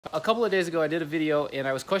A couple of days ago I did a video and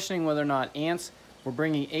I was questioning whether or not ants were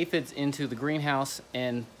bringing aphids into the greenhouse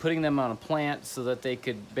and putting them on a plant so that they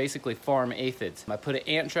could basically farm aphids. I put an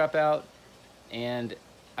ant trap out and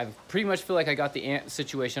I pretty much feel like I got the ant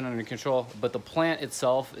situation under control, but the plant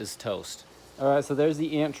itself is toast. All right, so there's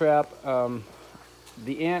the ant trap.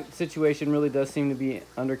 The ant situation really does seem to be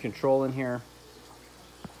under control in here.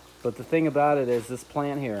 But the thing about it is this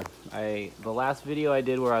plant here. The last video I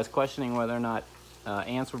did where I was questioning whether or not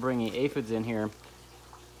ants were bringing aphids in here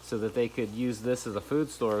so that they could use this as a food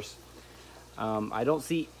source. I don't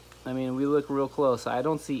see, I mean, we look real close. I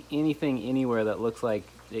don't see anything anywhere that looks like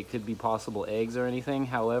it could be possible eggs or anything.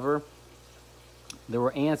 However, there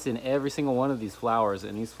were ants in every single one of these flowers,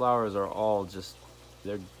 and these flowers are all just,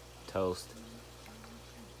 they're toast.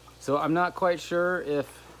 So I'm not quite sure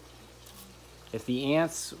if the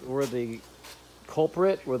ants were the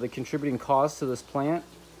culprit, were the contributing cause to this plant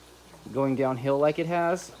going downhill like it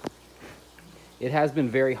has. It has been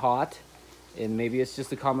very hot, and maybe it's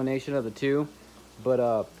just a combination of the two.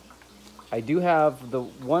 But I do have the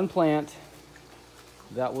one plant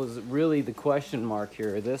that was really the question mark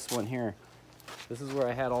here. This one here. This is where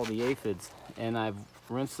I had all the aphids, and I've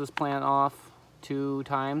rinsed this plant off 2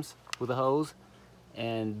 times with a hose.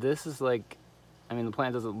 And this is like, I mean, the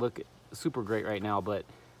plant doesn't look super great right now, but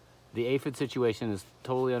the aphid situation is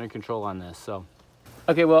totally under control on this. So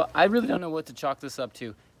okay, well, I really don't know what to chalk this up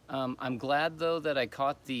to. I'm glad though that I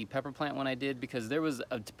caught the pepper plant when I did, because there was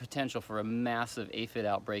a potential for a massive aphid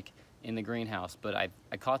outbreak in the greenhouse, but I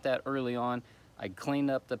caught that early on. I cleaned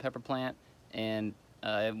up the pepper plant, and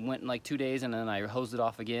it went in like 2 days, and then I hosed it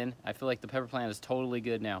off again. I feel like the pepper plant is totally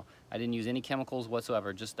good now. I didn't use any chemicals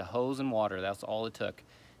whatsoever, just a hose and water. That's all it took.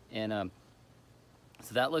 And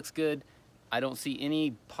so that looks good. I don't see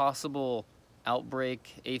any possible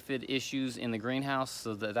outbreak aphid issues in the greenhouse,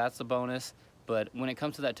 so that's a bonus. But when it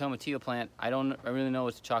comes to that tomatillo plant, I really know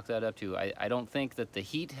what to chalk that up to. I don't think that the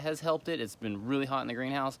heat has helped it. It's been really hot in the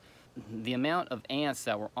greenhouse. The amount of ants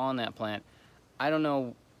that were on that plant, I don't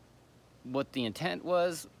know what the intent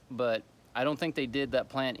was, but I don't think they did that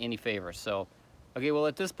plant any favors. So, okay, well,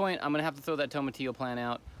 at this point, I'm gonna have to throw that tomatillo plant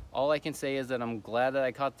out. All I can say is that I'm glad that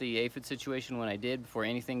I caught the aphid situation when I did, before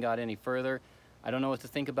anything got any further. I don't know what to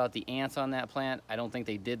think about the ants on that plant. I don't think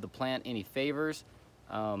they did the plant any favors.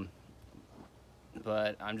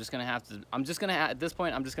 But I'm just gonna have to, at this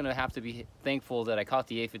point, I'm just gonna have to be thankful that I caught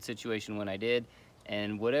the aphid situation when I did,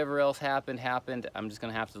 and whatever else happened. I'm just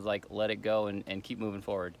gonna have to like let it go and keep moving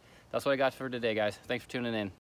forward. That's what I got for today, guys. Thanks for tuning in.